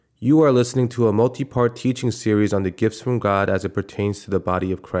You are listening to a multi-part teaching series on the gifts from God as it pertains to the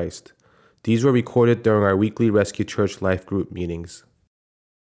body of Christ. These were recorded during our weekly Rescue Church Life Group meetings.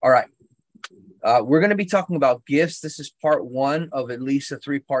 All right. We're going to be talking about gifts. This is part one of at least a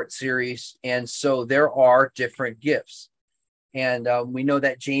three-part series. And so there are different gifts. And we know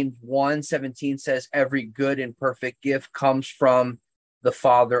that James 1:17 says, every good and perfect gift comes from the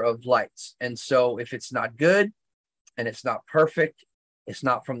Father of lights. And so if it's not good and it's not perfect, it's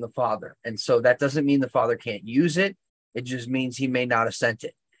not from the Father. And so that doesn't mean the Father can't use it. It just means he may not have sent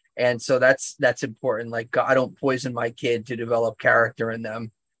it. And so that's important. Like, I don't poison my kid to develop character in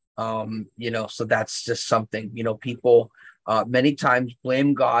them. So that's just something, people many times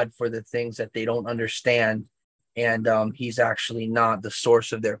blame God for the things that they don't understand. And he's actually not the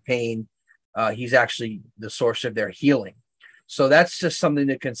source of their pain. He's actually the source of their healing. So that's just something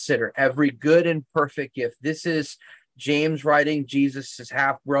to consider. Every good and perfect gift. This is James writing, Jesus'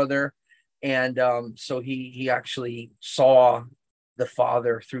 half-brother. And so he actually saw the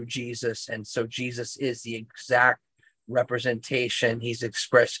Father through Jesus. And so Jesus is the exact representation. He's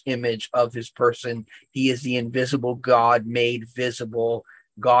express image of his person. He is the invisible God made visible,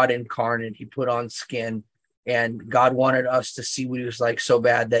 God incarnate. He put on skin. And God wanted us to see what he was like so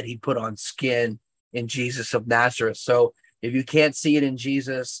bad that he put on skin in Jesus of Nazareth. So if you can't see it in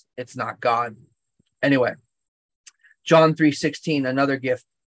Jesus, it's not God. Anyway, John 3:16, another gift.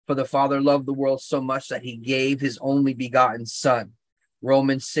 For the Father loved the world so much that he gave his only begotten Son.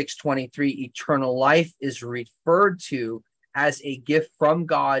 Romans 6:23, eternal life is referred to as a gift from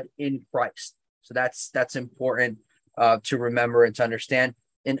God in Christ. So that's important to remember and to understand.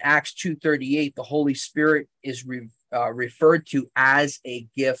 In Acts 2:38, the Holy Spirit is referred to as a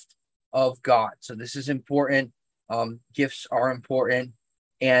gift of God. So this is important. Gifts are important.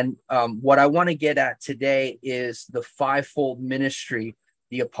 And what I want to get at today is the fivefold ministry: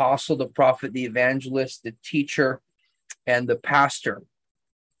 the apostle, the prophet, the evangelist, the teacher, and the pastor.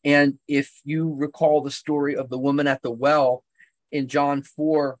 And if you recall the story of the woman at the well in John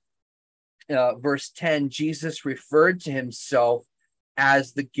 4, verse 10, Jesus referred to himself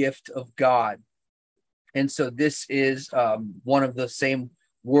as the gift of God. And so this is one of the same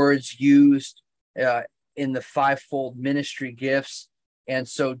words used in the fivefold ministry gifts. And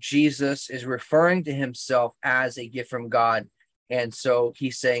so Jesus is referring to himself as a gift from God. And so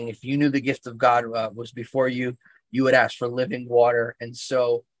he's saying, if you knew the gift of God was before you, you would ask for living water. And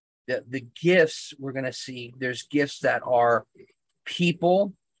so the gifts we're going to see, there's gifts that are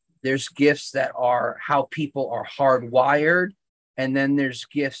people, there's gifts that are how people are hardwired, and then there's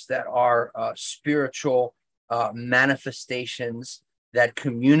gifts that are spiritual manifestations that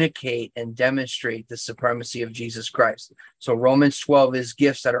communicate and demonstrate the supremacy of Jesus Christ. So Romans 12 is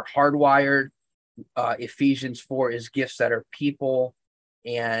gifts that are hardwired. Ephesians 4 is gifts that are people.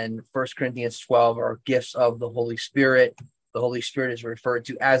 And 1 Corinthians 12 are gifts of the Holy Spirit. The Holy Spirit is referred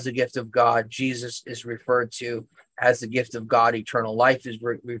to as the gift of God. Jesus is referred to as the gift of God. Eternal life is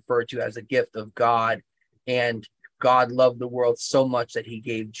referred to as a gift of God. And God loved the world so much that he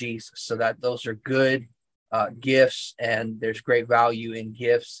gave Jesus. So that those are good gifts, and there's great value in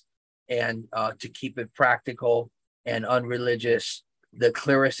gifts. And to keep it practical and unreligious, the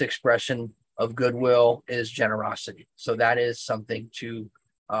clearest expression of goodwill is generosity. So that is something to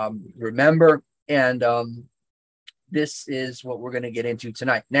remember. And this is what we're going to get into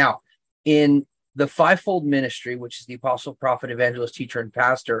tonight. Now, in the fivefold ministry, which is the apostle, prophet, evangelist, teacher, and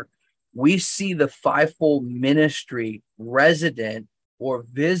pastor, we see the fivefold ministry resident or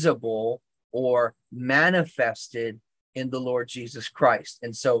visible or manifested in the Lord Jesus Christ.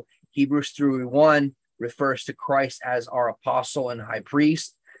 And so Hebrews 3:1 refers to Christ as our apostle and high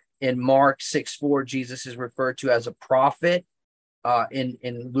priest. In Mark 6:4, Jesus is referred to as a prophet.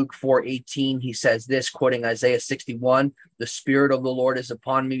 In Luke 4:18, he says this, quoting Isaiah 61, the Spirit of the Lord is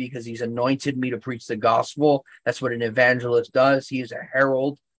upon me because he's anointed me to preach the gospel. That's what an evangelist does. He is a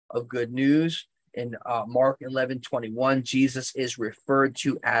herald of good news. In Mark 11:21, Jesus is referred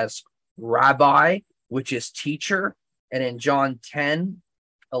to as rabbi, which is teacher. And in John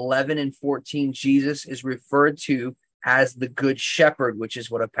 10:11 and 14, Jesus is referred to as the good shepherd, which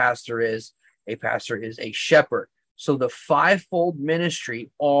is what a pastor is. A pastor is a shepherd. So the fivefold ministry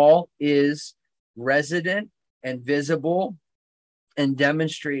all is resident and visible and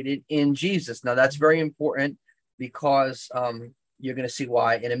demonstrated in Jesus. Now that's very important because you're going to see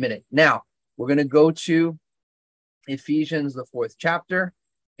why in a minute. Now we're going to go to Ephesians, the 4th chapter.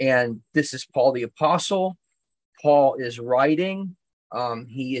 And this is Paul the apostle. Paul is writing.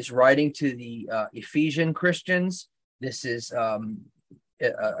 He is writing to the Ephesian Christians. This is a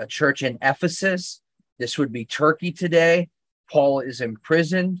church in Ephesus. This would be Turkey today. Paul is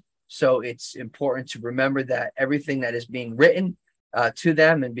imprisoned. So it's important to remember that everything that is being written to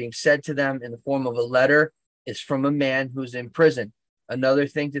them and being said to them in the form of a letter is from a man who's in prison. Another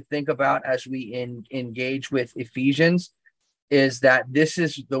thing to think about as we engage with Ephesians is that this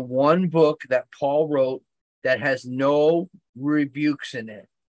is the one book that Paul wrote that has no rebukes in it,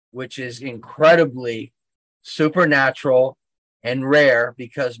 which is incredibly supernatural and rare,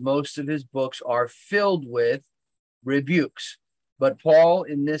 because most of his books are filled with rebukes. But Paul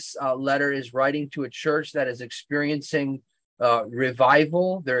in this letter is writing to a church that is experiencing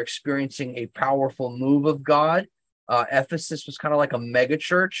revival. They're experiencing a powerful move of God. Ephesus was kind of like a mega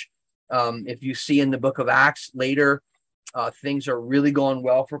church. If you see in the book of Acts later, things are really going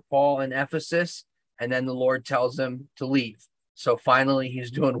well for Paul in Ephesus, and then the Lord tells him to leave. So finally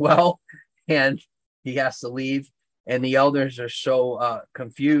he's doing well and he has to leave, and the elders are so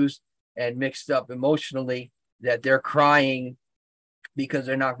confused and mixed up emotionally that they're crying because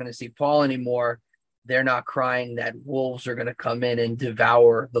they're not going to see Paul anymore. They're not crying that wolves are going to come in and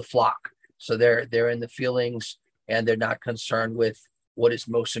devour the flock. So they're in the feelings, and they're not concerned with what is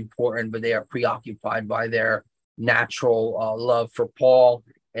most important, but they are preoccupied by their natural love for Paul,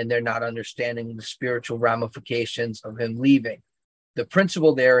 and they're not understanding the spiritual ramifications of him leaving. The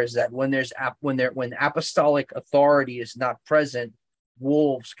principle there is that when apostolic authority is not present,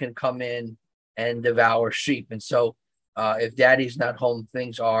 wolves can come in and devour sheep. And so if daddy's not home,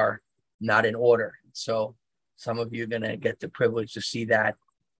 things are not in order. So some of you are going to get the privilege to see that,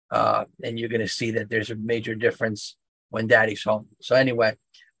 and you're going to see that there's a major difference when daddy's home. So anyway,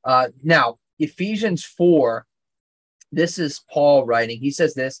 now Ephesians 4, this is Paul writing. He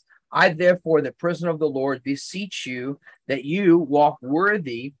says this: I therefore, the prisoner of the Lord, beseech you that you walk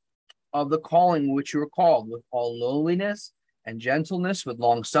worthy of the calling which you were called, with all lowliness and gentleness, with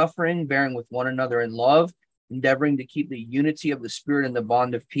long suffering, bearing with one another in love, endeavoring to keep the unity of the Spirit in the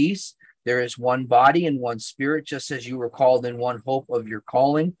bond of peace. There is one body and one Spirit, just as you were called in one hope of your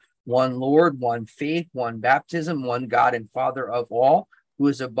calling, one Lord, one faith, one baptism, one God and Father of all, who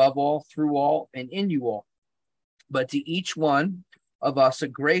is above all, through all, and in you all. But to each one of us a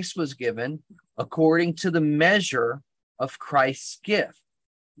grace was given according to the measure of Christ's gift.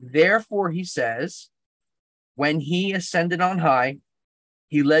 Therefore, he says, when he ascended on high,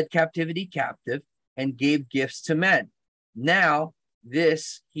 he led captivity captive and gave gifts to men. Now,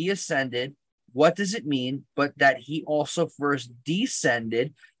 this he ascended. What does it mean? But that he also first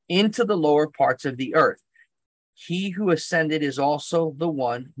descended into the lower parts of the earth. He who ascended is also the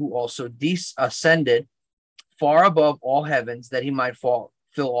one who also ascended far above all heavens, that he might fill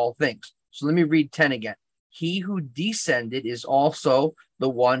all things. So let me read 10 again. He who descended is also the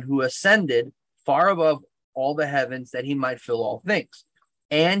one who ascended far above all the heavens, that he might fill all things.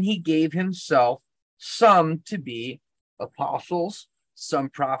 And he gave himself some to be apostles, some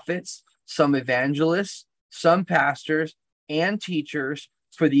prophets, some evangelists, some pastors and teachers,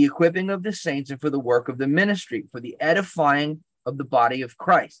 for the equipping of the saints and for the work of the ministry, for the edifying of the body of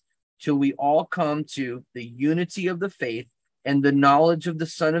Christ, till we all come to the unity of the faith and the knowledge of the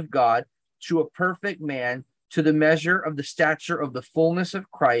Son of God, to a perfect man, to the measure of the stature of the fullness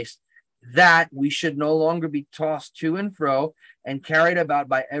of Christ, that we should no longer be tossed to and fro and carried about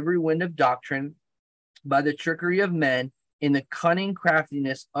by every wind of doctrine, by the trickery of men, in the cunning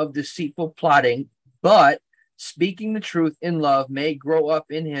craftiness of deceitful plotting, but speaking the truth in love may grow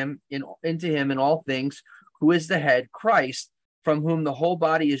up into him in all things, who is the head, Christ, from whom the whole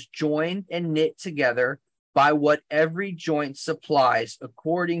body is joined and knit together by what every joint supplies,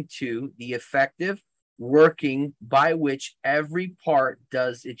 according to the effective working by which every part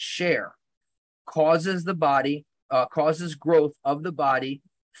does its share, causes growth of the body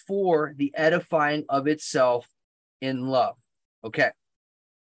for the edifying of itself in love. Okay.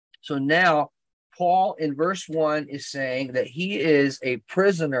 So now Paul in verse 1 is saying that he is a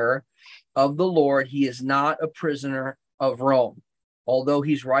prisoner of the Lord. He is not a prisoner of Rome. Although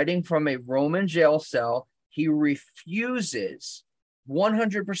he's writing from a Roman jail cell, he refuses,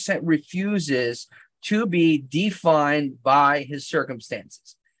 100% refuses to be defined by his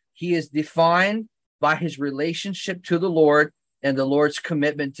circumstances. He is defined by his relationship to the Lord and the Lord's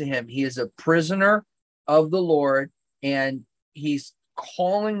commitment to him. He is a prisoner of the Lord, and he's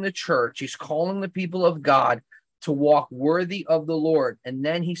calling the church, he's calling the people of God to walk worthy of the Lord. And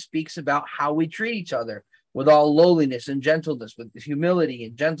then he speaks about how we treat each other with all lowliness and gentleness, with humility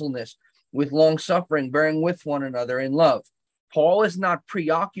and gentleness, with long suffering, bearing with one another in love. Paul is not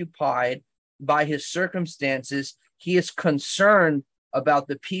preoccupied by his circumstances. He is concerned about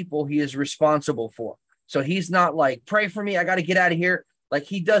the people he is responsible for. So he's not like, pray for me, I got to get out of here. Like,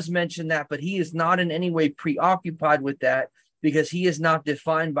 he does mention that, but he is not in any way preoccupied with that. because he is not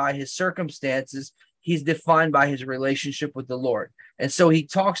defined by his circumstances. He's defined by his relationship with the Lord. And so he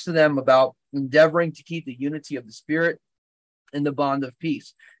talks to them about endeavoring to keep the unity of the Spirit in the bond of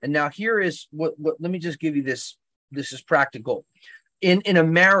peace. And now here is what let me just give you this. This is practical. In a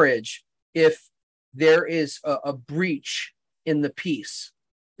marriage, if there is a breach in the peace,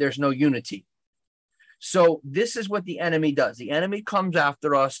 there's no unity. So this is what the enemy does. The enemy comes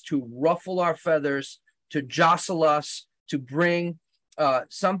after us to ruffle our feathers, to jostle us, to bring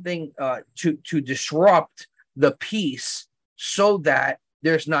something to disrupt the peace, so that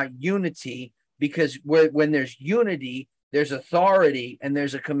there's not unity. Because when there's unity, there's authority and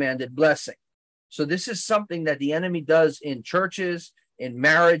there's a commanded blessing. So this is something that the enemy does in churches, in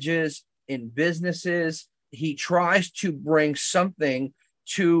marriages, in businesses. He tries to bring something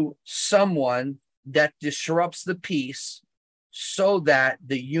to someone that disrupts the peace, so that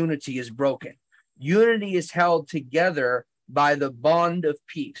the unity is broken. Unity is held together by the bond of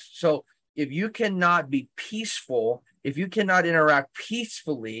peace. So if you cannot be peaceful, if you cannot interact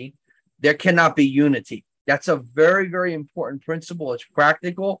peacefully, there cannot be unity. That's a very, very important principle. It's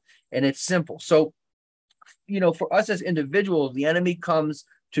practical and it's simple. So, for us as individuals, the enemy comes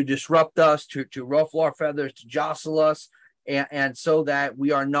to disrupt us, to ruffle our feathers, to jostle us, and so that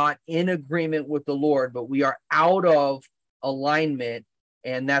we are not in agreement with the Lord, but we are out of alignment.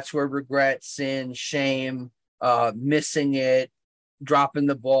 And that's where regret, sin, shame, missing it, dropping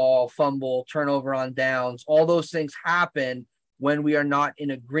the ball, fumble, turnover on downs, all those things happen when we are not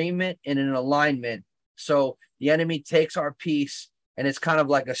in agreement and in alignment. So the enemy takes our peace, and it's kind of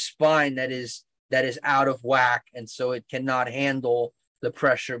like a spine that is out of whack, and so it cannot handle the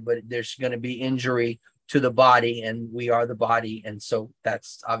pressure, but there's going to be injury to the body, and we are the body, and so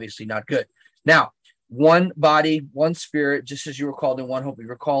that's obviously not good. Now, one body, one spirit, just as you were called in one hope, we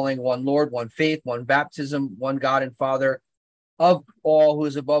were calling, one Lord, one faith, one baptism, one God and Father of all, who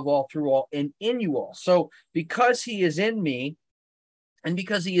is above all, through all, and in you all. So because he is in me and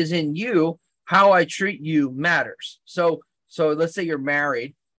because he is in you, how I treat you matters. So let's say you're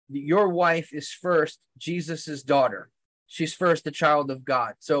married. Your wife is first Jesus's daughter. She's first the child of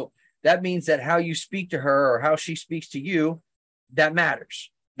God. So that means that how you speak to her, or how she speaks to you, that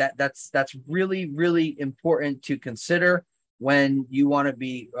matters. That's really, really important to consider when you want to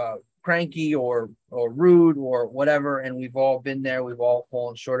be cranky or rude or whatever. And we've all been there. We've all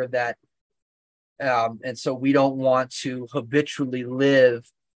fallen short of that. And so we don't want to habitually live.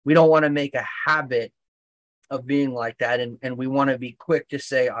 We don't want to make a habit of being like that. And we want to be quick to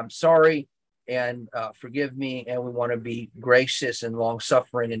say, I'm sorry, and forgive me. And we want to be gracious and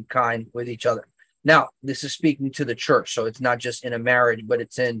long-suffering and kind with each other. Now, this is speaking to the church. So it's not just in a marriage, but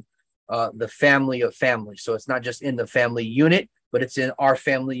it's in the family of families. So it's not just in the family unit, but it's in our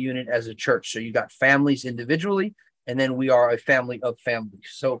family unit as a church. So you got families individually, and then we are a family of families.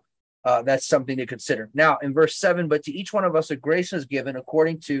 So that's something to consider. Now, in verse 7, but to each one of us a grace is given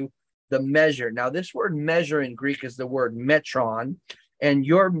according to the measure. Now, this word measure in Greek is the word metron, and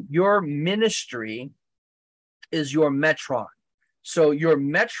your ministry is your metron. So your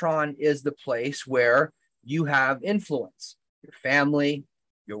metron is the place where you have influence, your family,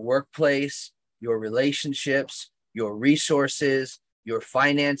 your workplace, your relationships, your resources, your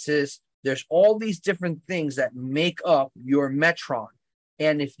finances. There's all these different things that make up your metron.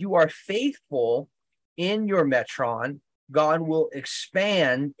 And if you are faithful in your metron, God will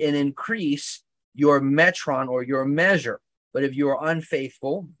expand and increase your metron or your measure. But if you are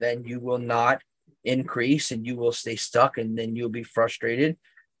unfaithful, then you will not increase, and you will stay stuck, and then you'll be frustrated,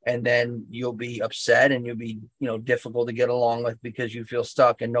 and then you'll be upset, and you'll be difficult to get along with because you feel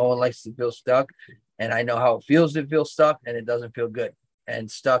stuck, and no one likes to feel stuck. And I know how it feels to feel stuck, and it doesn't feel good. And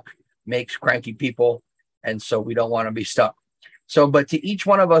stuck makes cranky people, and so we don't want to be stuck. So, but to each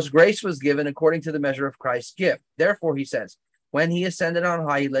one of us grace was given according to the measure of Christ's gift. Therefore, he says, when he ascended on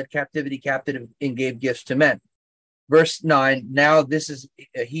high, he led captivity captive and gave gifts to men. Verse 9, now this is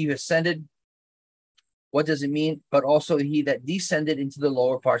he who ascended. What does it mean? But also he that descended into the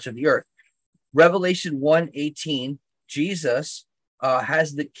lower parts of the earth. Revelation 1:18, Jesus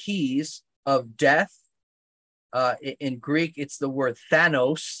has the keys of death. In Greek, it's the word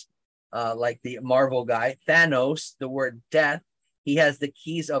Thanos, like the Marvel guy. Thanos, the word death. He has the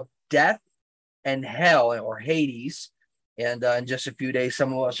keys of death and hell, or Hades. And in just a few days,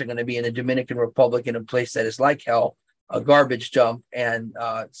 some of us are going to be in the Dominican Republic, in a place that is like hell, a garbage dump. And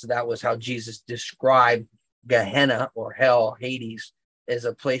so that was how Jesus described Gehenna, or hell, Hades, as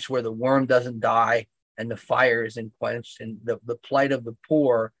a place where the worm doesn't die and the fire isn't quenched. And the plight of the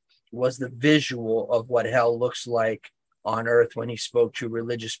poor was the visual of what hell looks like on earth when he spoke to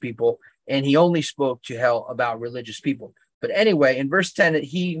religious people. And he only spoke to hell about religious people. But anyway, in verse 10,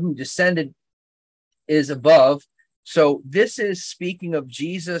 he who descended is above. So this is speaking of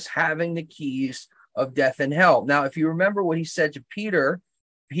Jesus having the keys of death and hell. Now, if you remember what he said to Peter,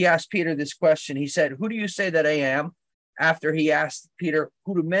 he asked Peter this question. He said, who do you say that I am? After he asked Peter,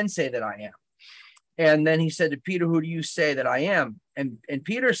 who do men say that I am? And then he said to Peter, who do you say that I am? And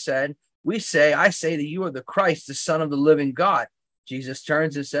Peter said, I say that you are the Christ, the Son of the living God. Jesus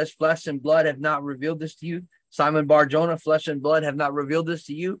turns and says, flesh and blood have not revealed this to you. Simon Bar-Jonah, flesh and blood have not revealed this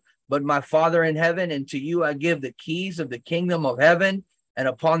to you, but my Father in heaven, and to you I give the keys of the kingdom of heaven. And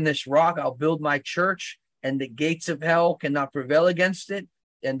upon this rock I'll build my church, and the gates of hell cannot prevail against it.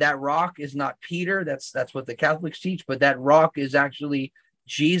 And that rock is not Peter. That's what the Catholics teach, but that rock is actually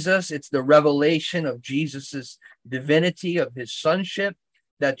Jesus. It's the revelation of Jesus's divinity, of his sonship.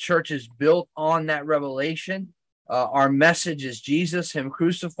 That church is built on that revelation. Our message is Jesus, him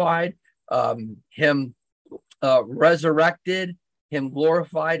crucified, him resurrected, him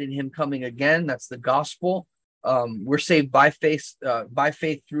glorified, and him coming again. That's the gospel. We're saved by faith,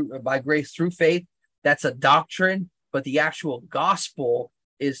 by grace through faith. That's a doctrine, but the actual gospel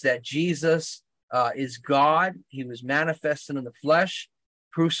is that Jesus is God. He was manifested in the flesh,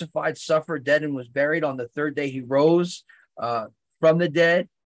 crucified, suffered, dead, and was buried. On the third day, he rose from the dead,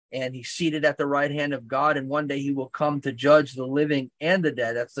 and he's seated at the right hand of God. And one day he will come to judge the living and the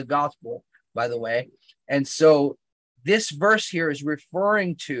dead. That's the gospel, by the way. And so this verse here is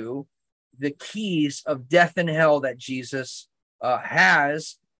referring to the keys of death and hell that Jesus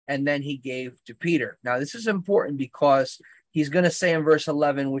has, and then he gave to Peter. Now, this is important because he's going to say in verse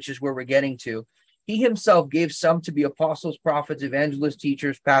 11, which is where we're getting to, he himself gave some to be apostles, prophets, evangelists,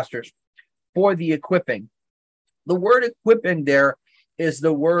 teachers, pastors, for the equipping. The word equipping there is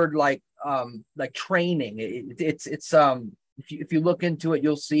the word like training. It's if you look into it,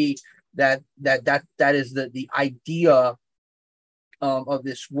 you'll see that is the idea of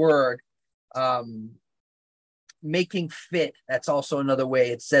this word, making fit. That's also another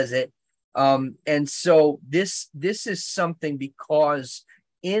way it says it. And so this is something, because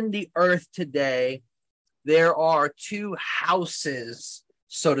in the earth today, there are two houses,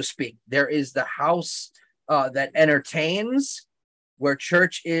 so to speak. There is the house that entertains, where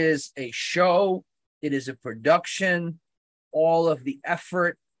church is a show, it is a production, all of the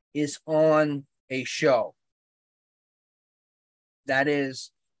effort is on a show. That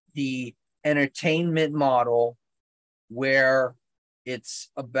is the entertainment model, where it's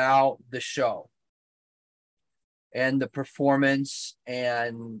about the show and the performance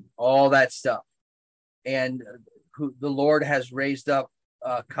and all that stuff. And the Lord has raised up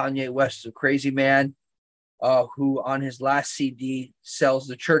Kanye West, a crazy man, who on his last CD sells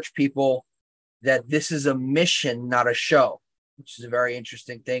the church people that this is a mission, not a show, which is a very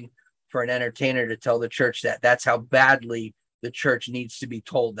interesting thing for an entertainer to tell the church that. That's how badly the church needs to be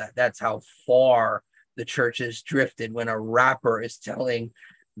told that. That's how far the church has drifted when a rapper is telling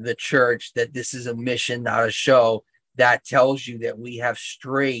the church that this is a mission, not a show. That tells you that we have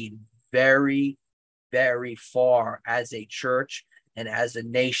strayed very, very far as a church and as a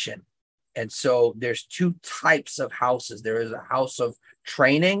nation. And so there's two types of houses. There is a house of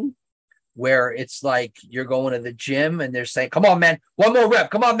training, where it's like you're going to the gym and they're saying, come on, man, one more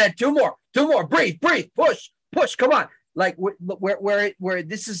rep. Come on, man, two more, breathe, push, come on. Like where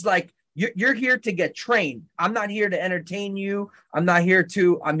this is like, you're here to get trained. I'm not here to entertain you. I'm here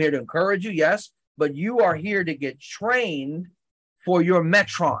to encourage you. Yes, but you are here to get trained for your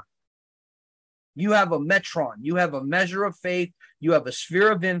metron. You have a metron. You have a measure of faith. You have a sphere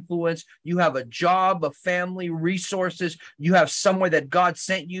of influence. You have a job, a family, resources. You have somewhere that God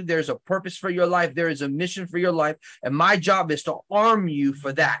sent you. There's a purpose for your life. There is a mission for your life. And my job is to arm you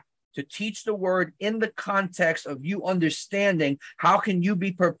for that, to teach the word in the context of you understanding how can you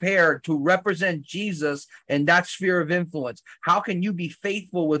be prepared to represent Jesus in that sphere of influence. How can you be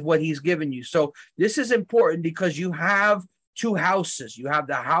faithful with what he's given you? So this is important, because you have two houses. You have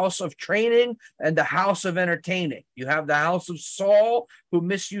the house of training and the house of entertaining. You have the house of Saul, who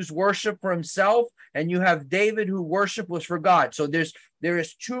misused worship for himself, and you have David, who worship was for God. So there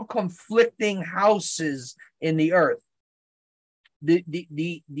is two conflicting houses in the earth. The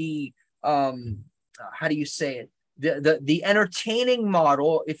how do you say it? The entertaining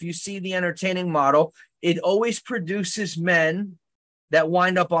model, if you see the entertaining model, it always produces men that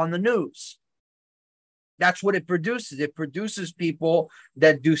wind up on the news. That's what it produces. It produces people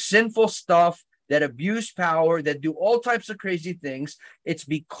that do sinful stuff, that abuse power, that do all types of crazy things. It's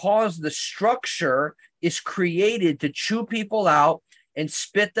because the structure is created to chew people out and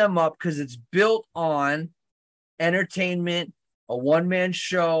spit them up, because it's built on entertainment, a one-man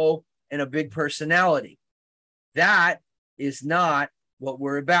show, and a big personality. That is not what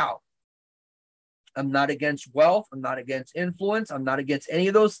we're about. I'm not against wealth. I'm not against influence. I'm not against any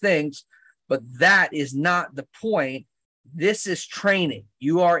of those things, but that is not the point. This is training.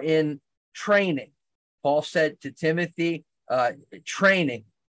 You are in training. Paul said to Timothy, training,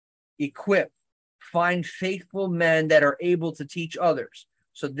 equip, find faithful men that are able to teach others.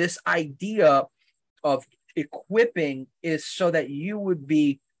 So this idea of equipping is so that you would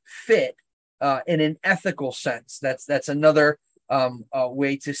be fit in an ethical sense. That's another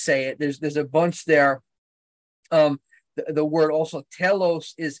way to say it. There's a bunch there. The word also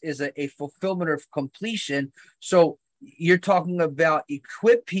telos is a fulfillment of completion. So you're talking about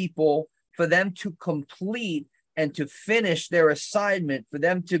equip people for them to complete and to finish their assignment, for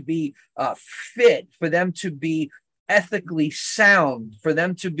them to be fit, for them to be ethically sound, for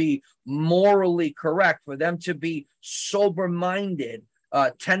them to be morally correct, for them to be sober-minded,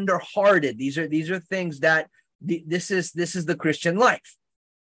 tender-hearted. These are things that this is the Christian life,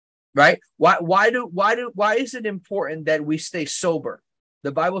 right? Why is it important that we stay sober?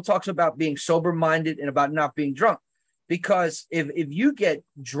 The Bible talks about being sober-minded and about not being drunk, because if you get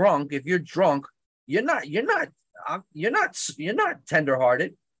drunk, if you're drunk, you're not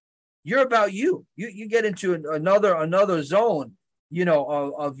tender-hearted. You're about you. You get into another zone,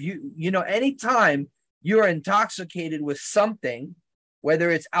 of you. Anytime you're intoxicated with something, whether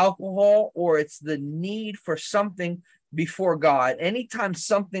it's alcohol or it's the need for something before God, anytime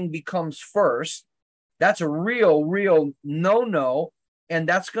something becomes first, that's a real no, and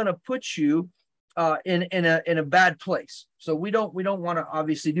that's going to put you in a bad place. So we don't want to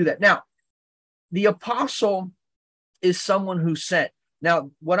obviously do that. Now, the apostle is someone who's sent.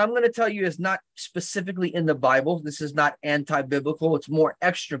 Now, what I'm going to tell you is not specifically in the Bible. This is not anti-biblical. It's more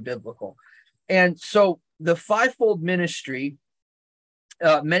extra-biblical. And so the fivefold ministry,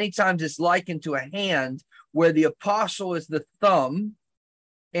 many times is likened to a hand, where the apostle is the thumb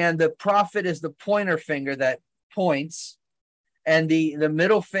and the prophet is the pointer finger that points, and the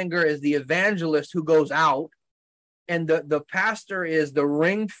middle finger is the evangelist who goes out, and the pastor is the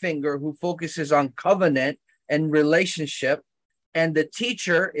ring finger who focuses on covenant and relationship, and the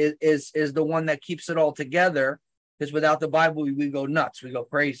teacher is the one that keeps it all together, because without the Bible we go nuts, we go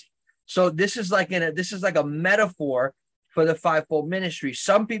crazy. So this is like a metaphor for the fivefold ministry.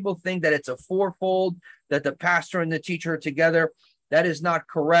 Some people think that it's a fourfold, that the pastor and the teacher are together. That is not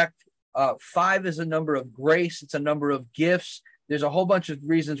correct. 5 is a number of grace. It's a number of gifts. There's a whole bunch of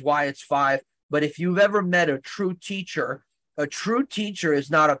reasons why it's 5. But if you've ever met a true teacher is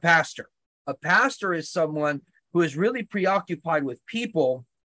not a pastor. A pastor is someone who is really preoccupied with people,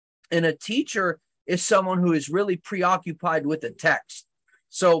 and a teacher is someone who is really preoccupied with the text.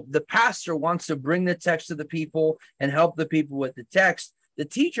 So the pastor wants to bring the text to the people and help the people with the text. The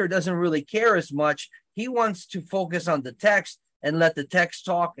teacher doesn't really care as much. He wants to focus on the text and let the text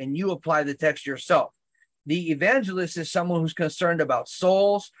talk, and you apply the text yourself. The evangelist is someone who's concerned about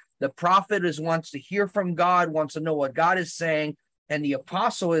souls. The prophet wants to hear from God, wants to know what God is saying. And the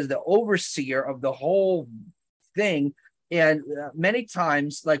apostle is the overseer of the whole thing. And many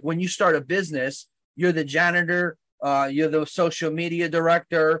times, like when you start a business, you're the janitor, you're the social media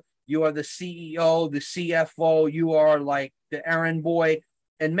director, you are the CEO, the CFO, you are like the errand boy.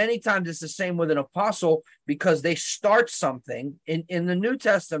 And many times it's the same with an apostle, because they start something. In the New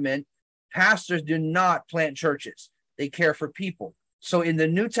Testament, pastors do not plant churches. They care for people. So in the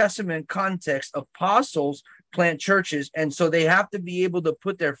New Testament context, apostles plant churches. And so they have to be able to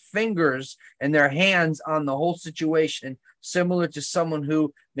put their fingers and their hands on the whole situation, similar to someone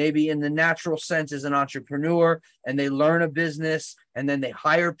who maybe in the natural sense is an entrepreneur, and they learn a business and then they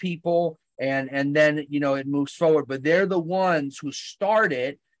hire people, and then, it moves forward. But they're the ones who start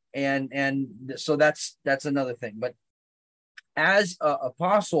it. And so that's another thing. But as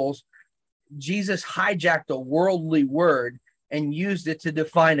apostles, Jesus hijacked a worldly word and used it to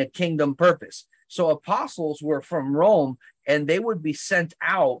define a kingdom purpose. So apostles were from Rome, and they would be sent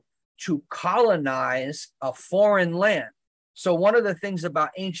out to colonize a foreign land. So one of the things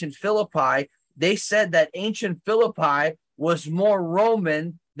about ancient Philippi, they said that ancient Philippi was more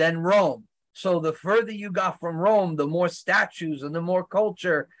Roman than Rome. So the further you got from Rome, the more statues and the more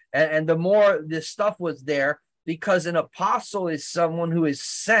culture and the more this stuff was there, because an apostle is someone who is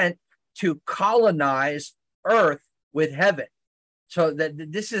sent to colonize earth with heaven. So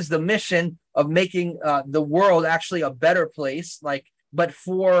that this is the mission of making the world actually a better place, but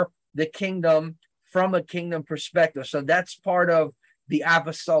for the kingdom, from a kingdom perspective. So that's part of the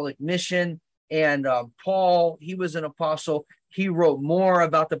apostolic mission. And Paul, he was an apostle. He wrote more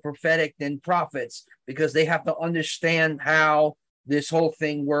about the prophetic than prophets, because they have to understand how this whole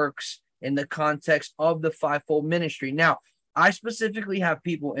thing works in the context of the fivefold ministry. Now, I specifically have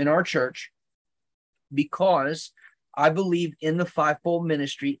people in our church because I believe in the fivefold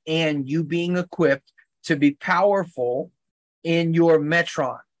ministry and you being equipped to be powerful in your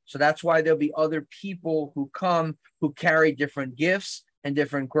metron. So that's why there'll be other people who come who carry different gifts and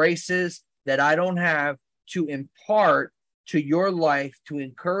different graces that I don't have to impart to your life, to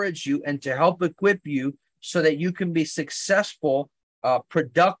encourage you and to help equip you so that you can be successful,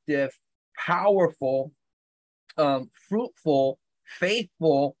 productive, powerful, fruitful,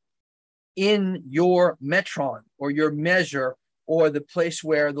 faithful in your metron or your measure or the place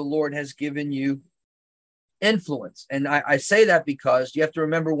where the Lord has given you influence. And I say that because you have to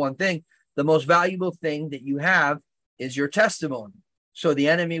remember one thing: the most valuable thing that you have is your testimony. So the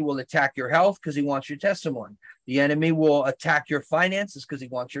enemy will attack your health because he wants your testimony. The enemy will attack your finances because he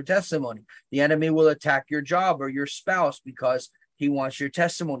wants your testimony. The enemy will attack your job or your spouse because he wants your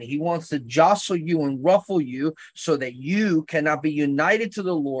testimony. He wants to jostle you and ruffle you so that you cannot be united to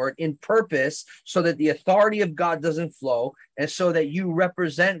the Lord in purpose, so that the authority of God doesn't flow, and so that you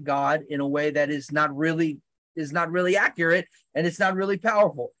represent God in a way that is not really accurate and it's not really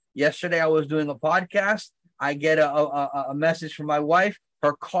powerful. Yesterday, I was doing a podcast. I get a message from my wife.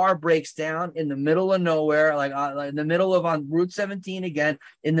 Her car breaks down in the middle of nowhere, like in the middle of on Route 17 again,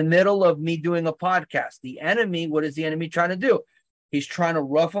 in the middle of me doing a podcast. The enemy, what is the enemy trying to do? He's trying to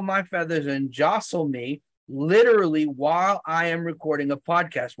ruffle my feathers and jostle me literally while I am recording a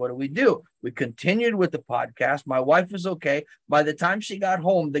podcast. What do? We continued with the podcast. My wife was okay. By the time she got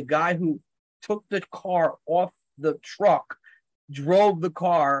home, the guy who took the car off the truck drove the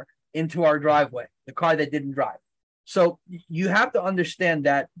car into our driveway, the car that didn't drive. So you have to understand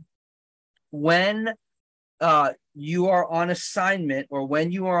that when you are on assignment or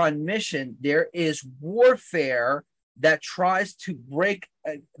when you are on mission, there is warfare that tries to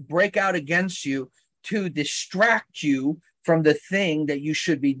break out against you to distract you from the thing that you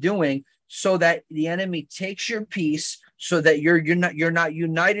should be doing, so that the enemy takes your peace, so that you're not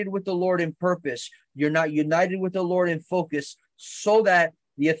united with the Lord in purpose. You're not united with the Lord in focus, so that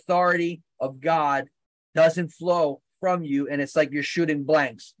the authority of God doesn't flow from you, and it's like you're shooting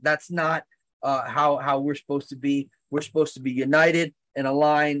blanks. That's not how we're supposed to be. We're supposed to be united and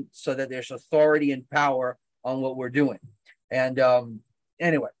aligned so that there's authority and power on what we're doing. And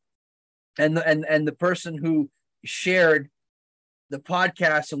anyway, and the person who shared the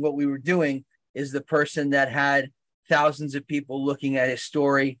podcast and what we were doing is the person that had thousands of people looking at his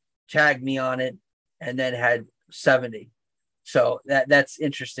story, tagged me on it, and then had 70. So that's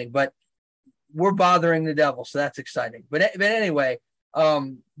interesting. But we're bothering the devil, so that's exciting. But anyway,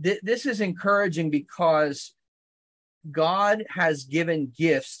 this is encouraging because God has given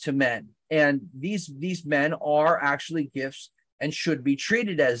gifts to men, and these men are actually gifts and should be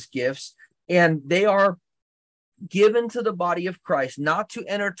treated as gifts, and they are given to the body of Christ, not to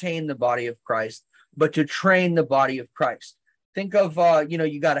entertain the body of Christ, but to train the body of Christ. Think of,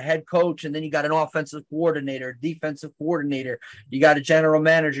 you got a head coach, and then you got an offensive coordinator, defensive coordinator, you got a general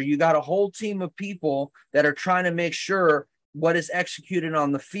manager, you got a whole team of people that are trying to make sure what is executed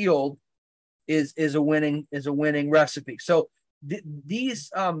on the field is a winning recipe. So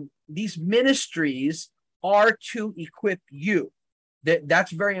these ministries are to equip you.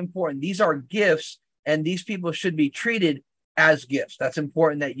 That's very important. These are gifts, and these people should be treated as gifts. That's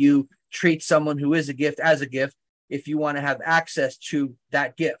important, that you treat someone who is a gift as a gift if you want to have access to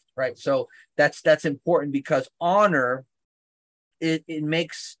that gift, right? So that's important, because honor, it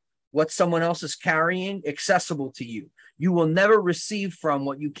makes what someone else is carrying accessible to you. You will never receive from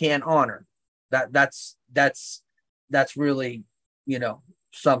what you can't honor. That's really,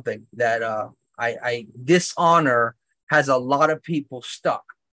 something that I dishonor has a lot of people stuck.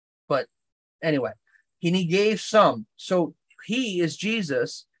 But anyway, he gave some. So he is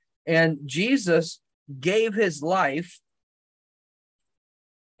Jesus, and Jesus gave his life,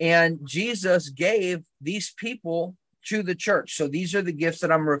 and Jesus gave these people to the church. So these are the gifts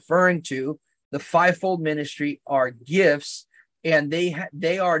that I'm referring to. The fivefold ministry are gifts, and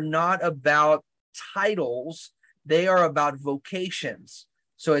they are not about titles. They are about vocations.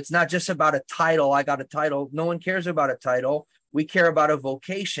 So it's not just about a title. I got a title. No one cares about a title. We care about a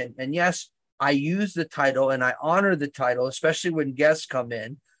vocation. And yes, I use the title and I honor the title, especially when guests come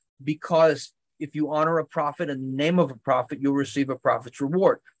in, because if you honor a prophet in the name of a prophet, you'll receive a prophet's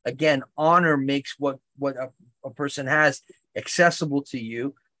reward. Again, honor makes what a person has accessible to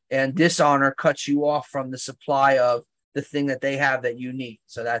you, and dishonor cuts you off from the supply of the thing that they have that you need.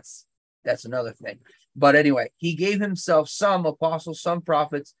 So that's another thing. But anyway, he gave himself some apostles, some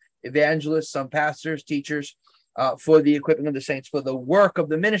prophets, evangelists, some pastors, teachers, for the equipping of the saints, for the work of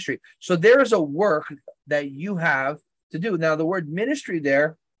the ministry. So there is a work that you have to do. Now, the word ministry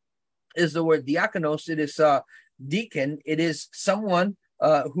there is the word diakonos. It is deacon. It is someone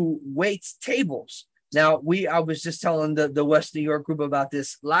who waits tables. Now, I was just telling the West New York group about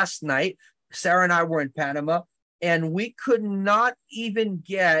this last night. Sarah and I were in Panama, and we could not even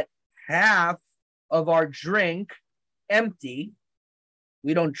get half of our drink empty.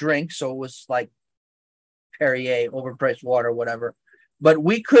 We don't drink, so it was like Perrier, overpriced water, whatever. But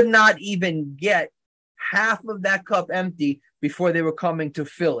we could not even get half of that cup empty before they were coming to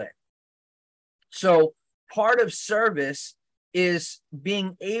fill it. So part of service is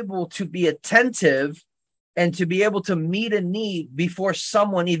being able to be attentive and to be able to meet a need before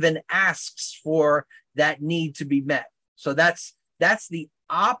someone even asks for that need to be met. So that's the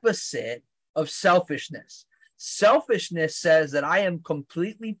opposite of selfishness. Selfishness says that I am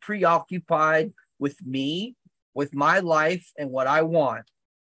completely preoccupied with me, with my life, and what I want.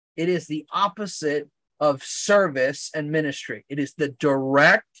 It is the opposite of service and ministry. It is the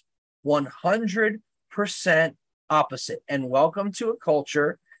direct 100% opposite. And welcome to a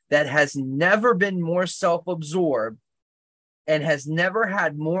culture that has never been more self-absorbed and has never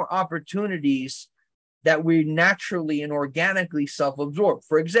had more opportunities that we naturally and organically self-absorb.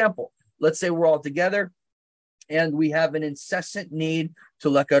 For example, let's say we're all together and we have an incessant need to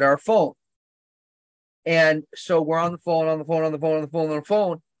look at our phone. And so we're on the phone,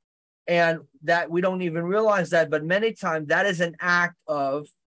 and that we don't even realize that, but many times that is an act of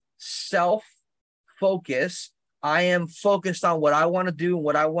self-focus. I am focused on what I want to do and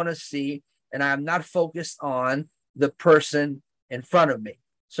what I want to see, and I am not focused on the person in front of me.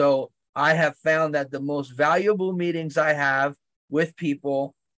 So I have found that the most valuable meetings I have with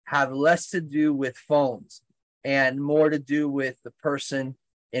people have less to do with phones and more to do with the person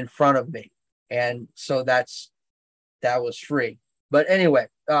in front of me. And so that was free. But anyway,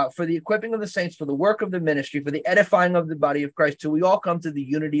 for the equipping of the saints, for the work of the ministry, for the edifying of the body of Christ, till we all come to the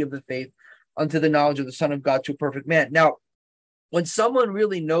unity of the faith, unto the knowledge of the Son of God, to a perfect man. Now, when someone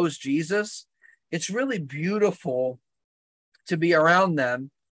really knows Jesus, it's really beautiful to be around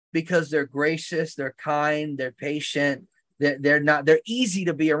them because they're gracious, they're kind, they're patient, they're easy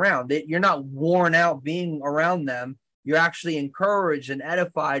to be around. You're not worn out being around them. You're actually encouraged and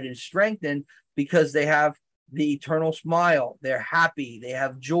edified and strengthened because they have the eternal smile. They're happy. They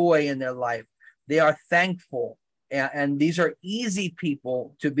have joy in their life. They are thankful. And these are easy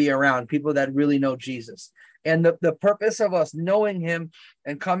people to be around, people that really know Jesus. And the purpose of us knowing him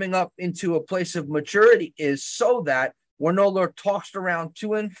and coming up into a place of maturity is so that we're no longer tossed around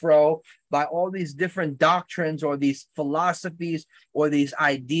to and fro by all these different doctrines or these philosophies or these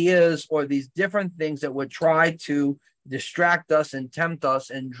ideas or these different things that would try to distract us and tempt us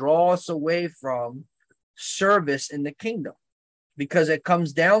and draw us away from service in the kingdom. Because it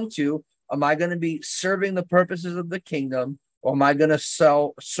comes down to, am I going to be serving the purposes of the kingdom, or am I going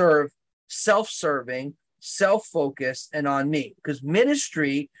to serve self-serving, self-focused, and on me? Because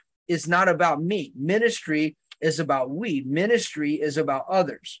ministry is not about me. Ministry is about we. Ministry is about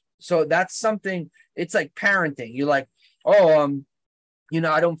others. So that's something, it's like parenting. You're like, I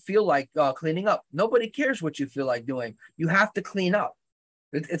don't feel like cleaning up. Nobody cares what you feel like doing. You have to clean up.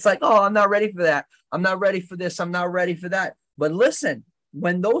 It's like, I'm not ready for that. I'm not ready for this. I'm not ready for that. But listen,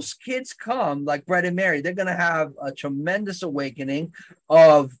 when those kids come, like Brett and Mary, they're going to have a tremendous awakening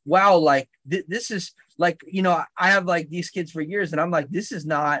of, wow, like this is like, I have like these kids for years, and I'm like, this is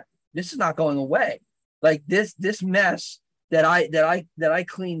not going away. Like this mess that I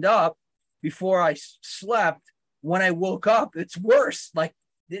cleaned up before I slept, when I woke up, it's worse. Like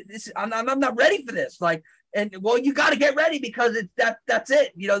this, I'm not ready for this. Like, and well, you got to get ready because that's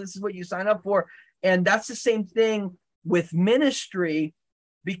it. This is what you sign up for. And that's the same thing with ministry,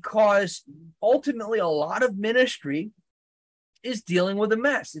 because ultimately a lot of ministry is dealing with a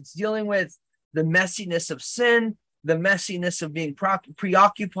mess. It's dealing with the messiness of sin, the messiness of being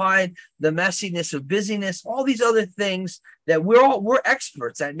preoccupied, the messiness of busyness, all these other things that we're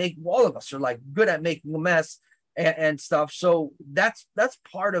experts at making. All of us are like good at making a mess and stuff. So that's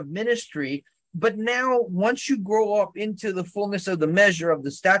part of ministry. But now, once you grow up into the fullness of the measure of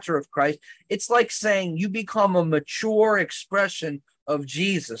the stature of Christ, it's like saying you become a mature expression of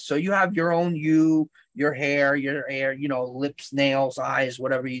Jesus. So you have your own your hair, lips, nails, eyes,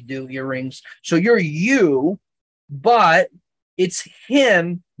 whatever you do, earrings. So you're you, but it's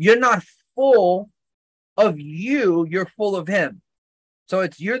him. You're not full of you. You're full of him. So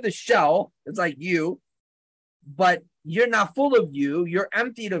you're the shell. It's like you, but you're not full of you. You're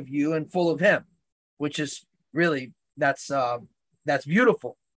emptied of you and full of him, which is really, that's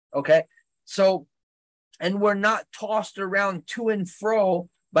beautiful. Okay. So, and we're not tossed around to and fro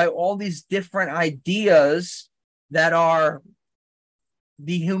by all these different ideas that are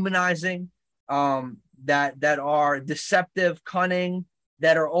dehumanizing, that are deceptive, cunning,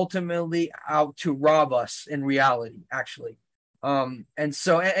 that are ultimately out to rob us in reality, actually. And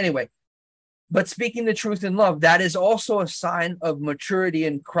so anyway, but speaking the truth in love, that is also a sign of maturity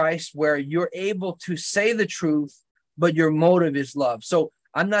in Christ, where you're able to say the truth, but your motive is love. So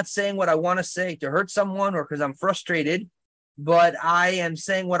I'm not saying what I want to say to hurt someone or because I'm frustrated, but I am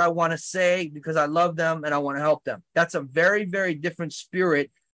saying what I want to say because I love them and I want to help them. That's a very, very different spirit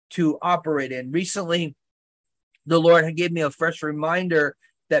to operate in. Recently, the Lord gave me a fresh reminder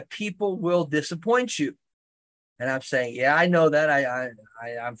that people will disappoint you. And I'm saying, yeah, I know that.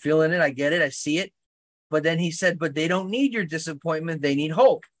 I'm feeling it. I get it. I see it. But then he said, but they don't need your disappointment. They need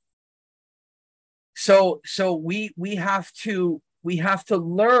hope. So we have to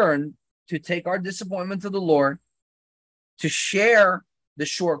learn to take our disappointment to the Lord, to share the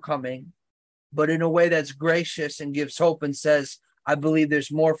shortcoming, but in a way that's gracious and gives hope and says, I believe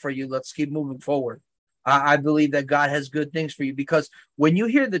there's more for you. Let's keep moving forward. I believe that God has good things for you, because when you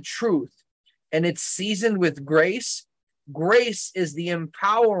hear the truth and it's seasoned with grace, grace is the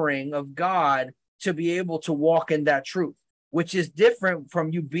empowering of God to be able to walk in that truth, which is different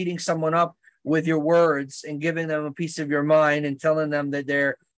from you beating someone up with your words and giving them a piece of your mind and telling them that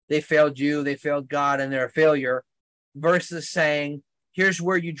they failed you, they failed God, and they're a failure, versus saying, here's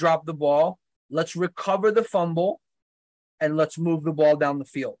where you dropped the ball. Let's recover the fumble and let's move the ball down the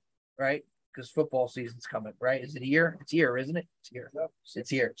field, right? Because football season's coming, right? Is it here? It's here, isn't it? It's here. It's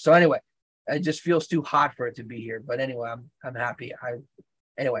here. So anyway, it just feels too hot for it to be here. But anyway, I'm happy.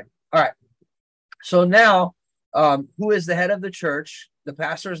 Anyway, all right. So now, who is the head of the church? The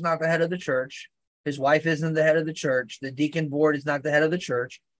pastor is not the head of the church. His wife isn't the head of the church. The deacon board is not the head of the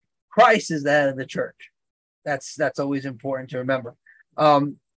church. Christ is the head of the church. That's always important to remember.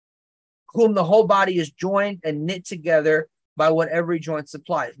 Whom the whole body is joined and knit together by what every joint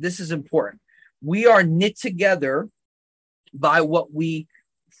supplies. This is important. We are knit together by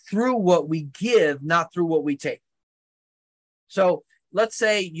through what we give, not through what we take. So let's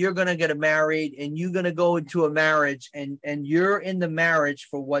say you're going to get married and you're going to go into a marriage and you're in the marriage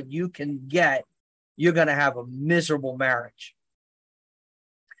for what you can get, you're going to have a miserable marriage.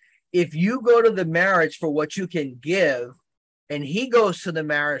 If you go to the marriage for what you can give and he goes to the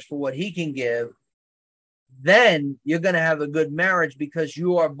marriage for what he can give, then you're going to have a good marriage, because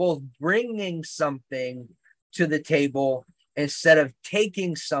you are both bringing something to the table instead of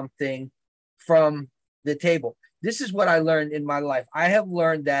taking something from the table. This is what I learned in my life. I have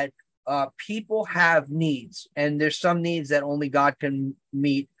learned that people have needs, and there's some needs that only God can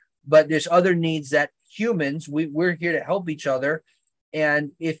meet, but there's other needs that humans, we're here to help each other.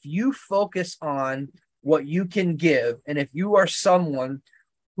 And if you focus on what you can give, and if you are someone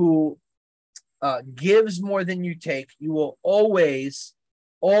who gives more than you take, you will always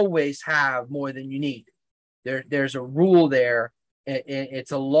have more than you need. There's a rule there.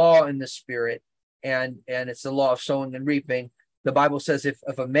 It's a law in the spirit, and it's the law of sowing and reaping. The Bible says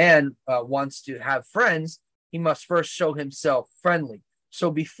if a man wants to have friends, he must first show himself friendly. So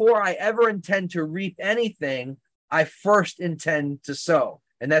before I ever intend to reap anything, I first intend to sow.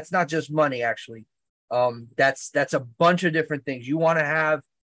 And that's not just money, actually. That's a bunch of different things. You want to have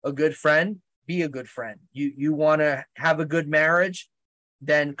a good friend, be a good friend. You want to have a good marriage,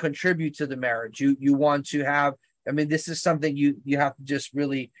 then contribute to the marriage. You want to have, this is something you have to just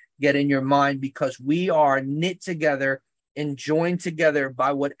really get in your mind, because we are knit together and joined together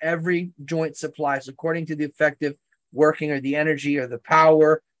by what every joint supplies, according to the effective working or the energy or the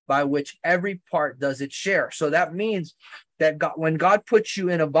power by which every part does its share. So that means that God, when God puts you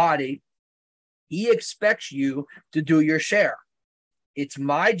in a body, he expects you to do your share. It's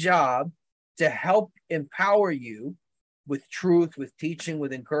my job to help empower you with truth, with teaching,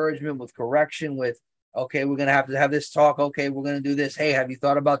 with encouragement, with correction, with, okay, we're going to have this talk. Okay, we're going to do this. Hey, have you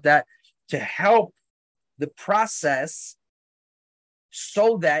thought about that? To help the process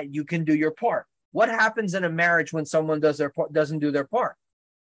so that you can do your part. What happens in a marriage when someone doesn't do their part?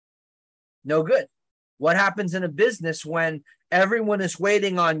 No good. What happens in a business when everyone is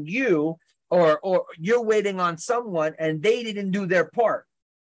waiting on you, or you're waiting on someone and they didn't do their part?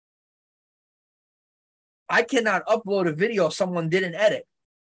 I cannot upload a video someone didn't edit.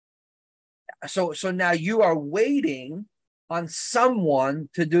 So now you are waiting on someone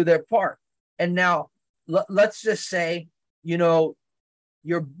to do their part. And now let's just say,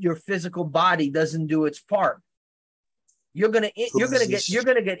 your physical body doesn't do its part. You're gonna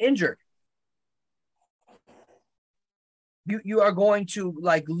get injured. You are going to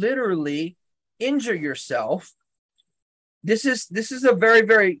literally injure yourself. This is a very,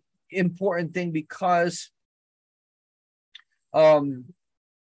 very important thing, because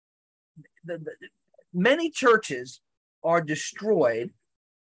Many churches are destroyed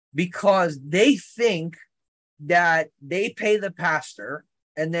because they think that they pay the pastor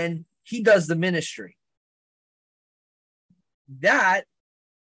and then he does the ministry. That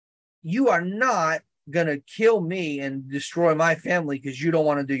you are not going to kill me and destroy my family because you don't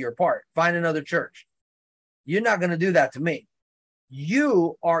want to do your part. Find another church. You're not going to do that to me.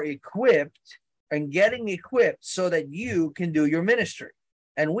 You are equipped and getting equipped so that you can do your ministry.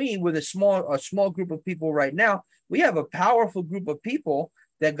 And we, with a small group of people right now, we have a powerful group of people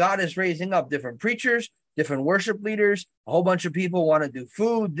that God is raising up, different preachers, different worship leaders, a whole bunch of people want to do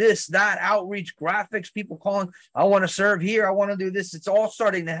food, this, that, outreach, graphics, people calling, I want to serve here, I want to do this. It's all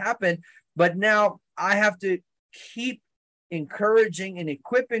starting to happen. But now I have to keep encouraging and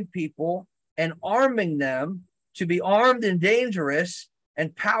equipping people and arming them to be armed and dangerous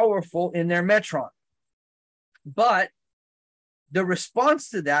and powerful in their metron. But the response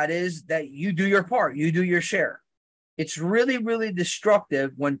to that is that you do your part, you do your share. It's really, really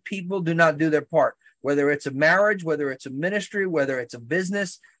destructive when people do not do their part, whether it's a marriage, whether it's a ministry, whether it's a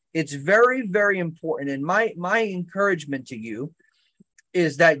business. It's very, very important. And my encouragement to you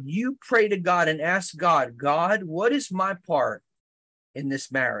is that you pray to God and ask God, God, what is my part in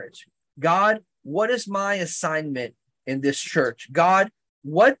this marriage? God, what is my assignment in this church? God,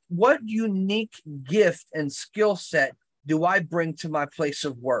 what unique gift and skill set do I bring to my place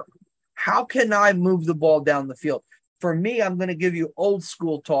of work? How can I move the ball down the field? For me, I'm going to give you old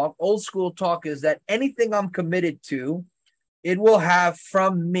school talk. Old school talk is that anything I'm committed to, it will have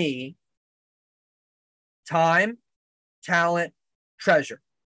from me time, talent, treasure.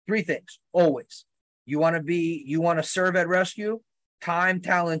 Three things, always. You want to serve at rescue? Time,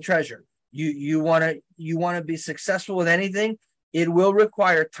 talent, treasure. You want to be successful with anything? It will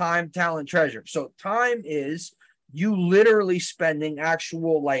require time, talent, treasure. So time is you literally spending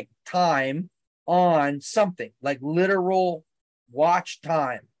actual like time on something, like literal watch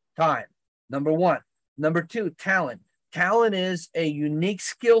time. Number one. Number two, talent. Talent is a unique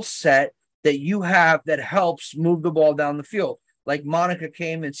skill set that you have that helps move the ball down the field. Like Monica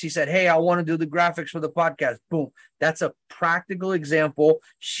came and she said, hey, I want to do the graphics for the podcast. Boom. That's a practical example.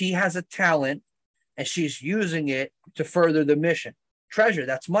 She has a talent and she's using it to further the mission. Treasure,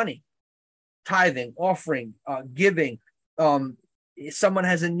 that's money. Tithing, offering, giving. If someone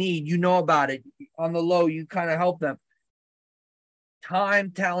has a need, you know about it. On the low, you kind of help them.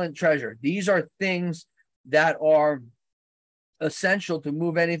 Time, talent, treasure. These are things that are essential to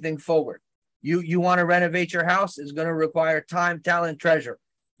move anything forward. You want to renovate your house, it's going to require time, talent, treasure.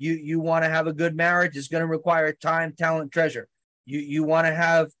 You want to have a good marriage, it's going to require time, talent, treasure. You want to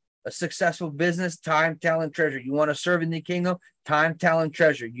have a successful business, time, talent, treasure. You want to serve in the kingdom, time, talent,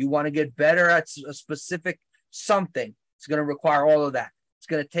 treasure. You want to get better at a specific something, it's going to require all of that. It's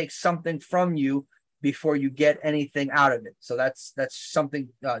going to take something from you before you get anything out of it. So that's something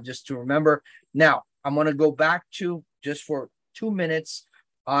just to remember. Now, I'm going to go back to just for 2 minutes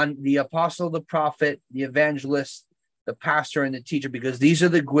on the apostle, the prophet, the evangelist, the pastor, and the teacher, because these are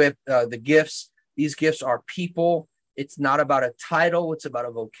the gifts. These gifts are people. It's not about a title. It's about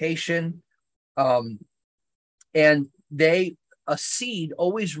a vocation. And a seed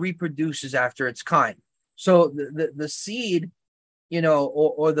always reproduces after its kind. So the seed,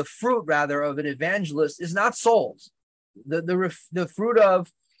 or the fruit rather of an evangelist is not souls. The fruit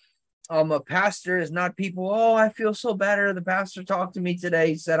of a pastor is not people, oh, I feel so better. The pastor talked to me today.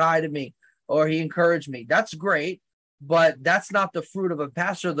 He said hi to me, or he encouraged me. That's great, but that's not the fruit of a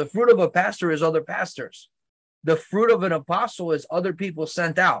pastor. The fruit of a pastor is other pastors. The fruit of an apostle is other people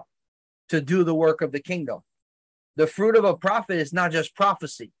sent out to do the work of the kingdom. The fruit of a prophet is not just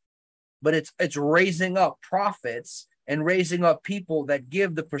prophecy, but it's raising up prophets and raising up people that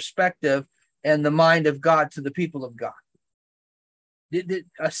give the perspective and the mind of God to the people of God.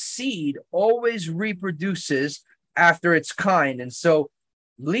 A seed always reproduces after its kind. And so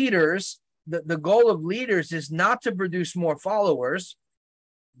leaders, the goal of leaders is not to produce more followers.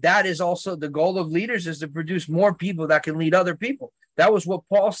 That is also the goal of leaders, is to produce more people that can lead other people. That was what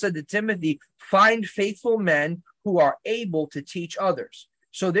Paul said to Timothy, find faithful men who are able to teach others.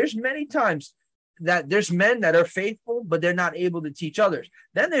 So there's many times that there's men that are faithful, but they're not able to teach others.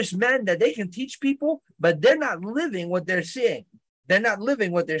 Then there's men that they can teach people, but they're not living what they're seeing. They're not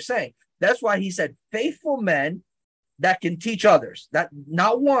living what they're saying. That's why he said faithful men that can teach others. That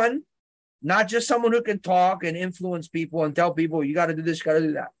not one, not just someone who can talk and influence people and tell people, you got to do this, you got to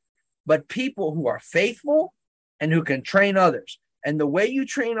do that. But people who are faithful and who can train others. And the way you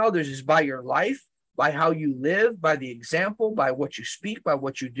train others is by your life, by how you live, by the example, by what you speak, by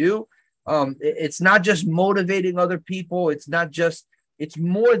what you do. It's not just motivating other people. It's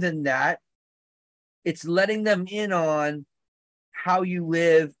more than that. It's letting them in on how you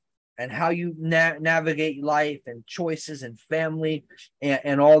live and how you navigate life and choices and family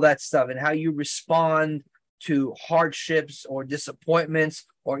and all that stuff, and how you respond to hardships or disappointments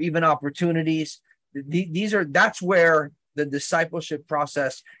or even opportunities. That's where the discipleship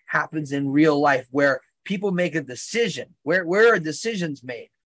process happens in real life, where people make a decision, where are decisions made.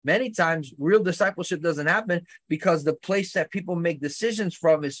 Many times real discipleship doesn't happen because the place that people make decisions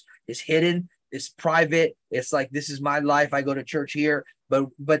from is hidden, it's private. It's like, this is my life, I go to church here.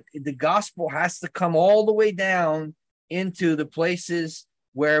 But the gospel has to come all the way down into the places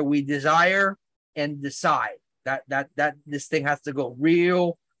where we desire and decide. That this thing has to go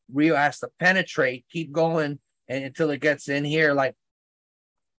real, has to penetrate, keep going, and until it gets in here, like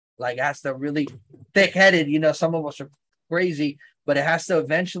it has to really thick-headed. Some of us are crazy, but it has to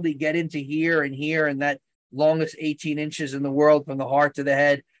eventually get into here, and that longest 18 inches in the world from the heart to the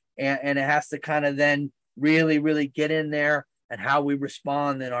head. And it has to kind of then really, really get in there, and how we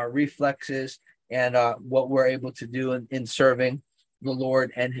respond and our reflexes and what we're able to do in serving the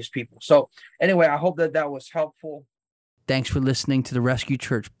Lord and his people. So anyway, I hope that was helpful. Thanks for listening to the Rescue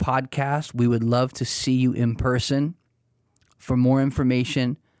Church podcast. We would love to see you in person. For more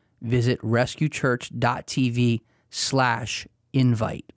information, visit rescuechurch.tv/invite.